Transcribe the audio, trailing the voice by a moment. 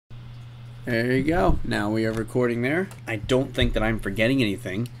There you go. Now we are recording there. I don't think that I'm forgetting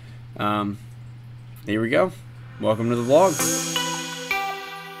anything. Here we go. Welcome to the vlog.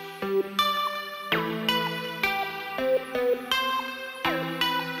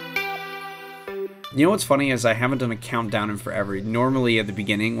 You know what's funny is I haven't done a countdown in forever. Normally at the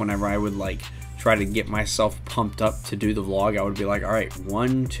beginning, whenever I would like try to get myself pumped up to do the vlog, I would be like, all right,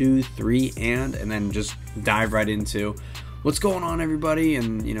 1, 2, 3, and then just dive right into what's going on, everybody,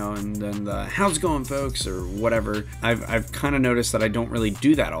 and you know, and then how's it going, folks, or whatever. I've kind of noticed that I don't really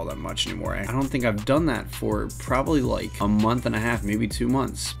do that all that much anymore. I don't think I've done that for probably like a month and a half, maybe 2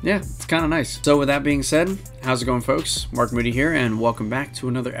 months. Yeah, it's kind of nice. So with that being said, how's it going, folks? Mark Moody here, and welcome back to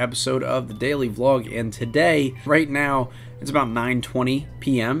another episode of the Daily Vlog. And today, right now, it's about 9:20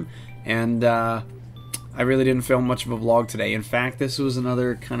 p.m. and I really didn't film much of a vlog today. In fact, this was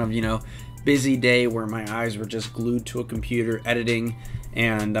another kind of, you know, busy day where my eyes were just glued to a computer editing,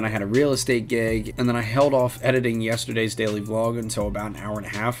 and then I had a real estate gig, and then I held off editing yesterday's daily vlog until about an hour and a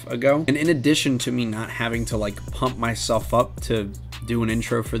half ago. And in addition to me not having to like pump myself up to do an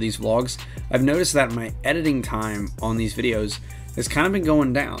intro for these vlogs, I've noticed that my editing time on these videos has kind of been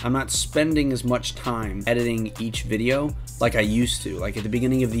going down. I'm not spending as much time editing each video like I used to. Like at the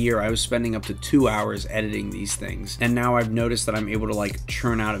beginning of the year, I was spending up to 2 hours editing these things. And now I've noticed that I'm able to like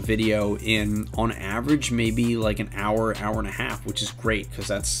churn out a video in, on average, maybe like an hour, hour and a half, which is great because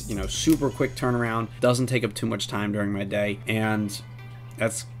that's, you know, super quick turnaround, doesn't take up too much time during my day. And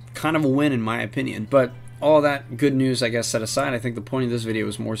that's kind of a win in my opinion. But all that good news, I guess, set aside, I think the point of this video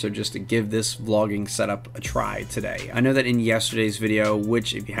is more so just to give this vlogging setup a try today. I know that in yesterday's video,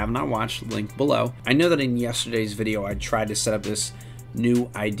 which if you have not watched, link below, I know that in yesterday's video I tried to set up this new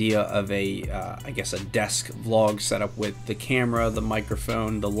idea of a, I guess, a desk vlog setup with the camera, the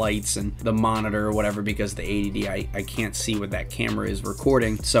microphone, the lights, and the monitor or whatever, because the ADD, I can't see what that camera is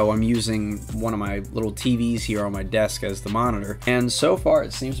recording. So I'm using one of my little TVs here on my desk as the monitor. And so far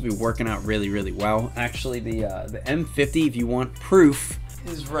it seems to be working out really, really well. Actually, the M50, if you want proof,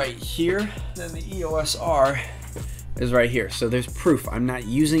 is right here. Then the EOS R is right here. So there's proof. I'm not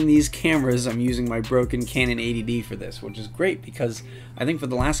using these cameras. I'm using my broken Canon 80D for this, which is great because I think for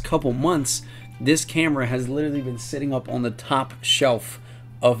the last couple months, this camera has literally been sitting up on the top shelf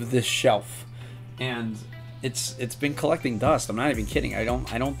of this shelf. And it's been collecting dust. I'm not even kidding. I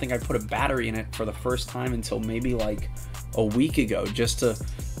don't think I put a battery in it for the first time until maybe like a week ago, just to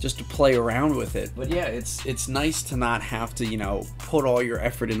play around with it. But yeah, it's nice to not have to, you know, put all your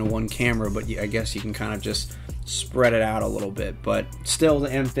effort into one camera, but I guess you can kind of just spread it out a little bit. But still, the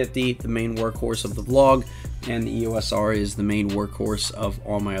M50, the main workhorse of the vlog, and the EOS R is the main workhorse of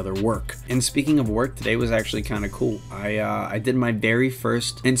all my other work. And speaking of work, today was actually kind of cool. I did my very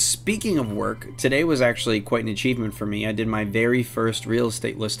first, and speaking of work, today was actually quite an achievement for me. I did my very first real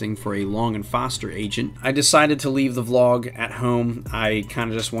estate listing for a Long & Foster agent. I decided to leave the vlog at home. I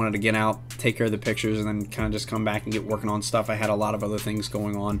kind of just wanted to get out, take care of the pictures, and then kind of just come back and get working on stuff. I had a lot of other things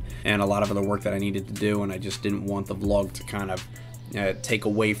going on and a lot of other work that I needed to do, and I just didn't want the vlog to kind of take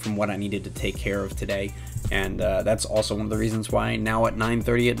away from what I needed to take care of today. And that's also one of the reasons why now at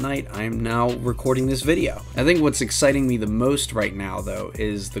 9:30 at night I am now recording this video. I think what's exciting me the most right now though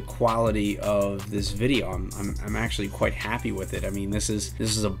is the quality of this video. I'm actually quite happy with it. I mean, this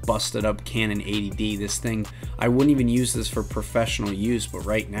is a busted up Canon 80D. This thing, I wouldn't even use this for professional use, but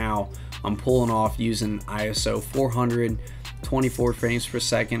right now I'm pulling off using ISO 400, 24 frames per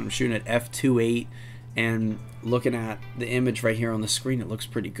second. I'm shooting at f2.8, and looking at the image right here on the screen, it looks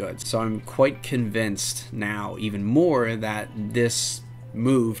pretty good. So I'm quite convinced now, even more, that this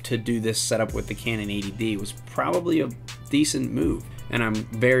move to do this setup with the Canon 80D was probably a decent move. And I'm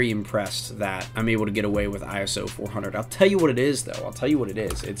very impressed that I'm able to get away with ISO 400. I'll tell you what it is though. I'll tell you what it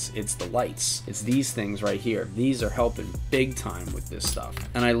is. It's the lights. It's these things right here. These are helping big time with this stuff.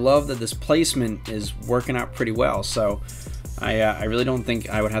 And I love that this placement is working out pretty well. So I really don't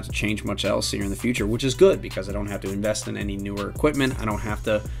think I would have to change much else here in the future, which is good because I don't have to invest in any newer equipment. I don't have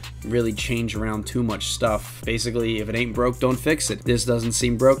to really change around too much stuff. Basically, if it ain't broke, don't fix it. This doesn't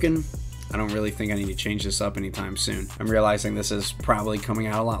seem broken. I don't really think I need to change this up anytime soon. I'm realizing this is probably coming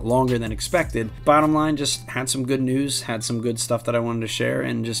out a lot longer than expected. Bottom line, just had some good news, had some good stuff that I wanted to share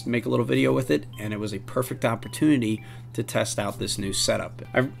and just make a little video with it, and it was a perfect opportunity to test out this new setup.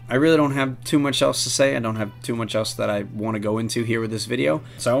 I really don't have too much else to say. I don't have too much else that I want to go into here with this video,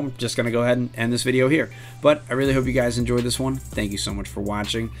 so I'm just going to go ahead and end this video here. But I really hope you guys enjoyed this one. Thank you so much for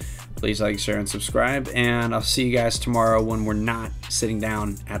watching. Please like, share, and subscribe, and I'll see you guys tomorrow when we're not sitting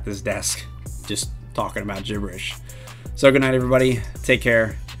down at this desk just talking about gibberish. So good night, everybody. Take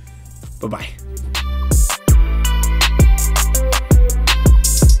care. Bye-bye.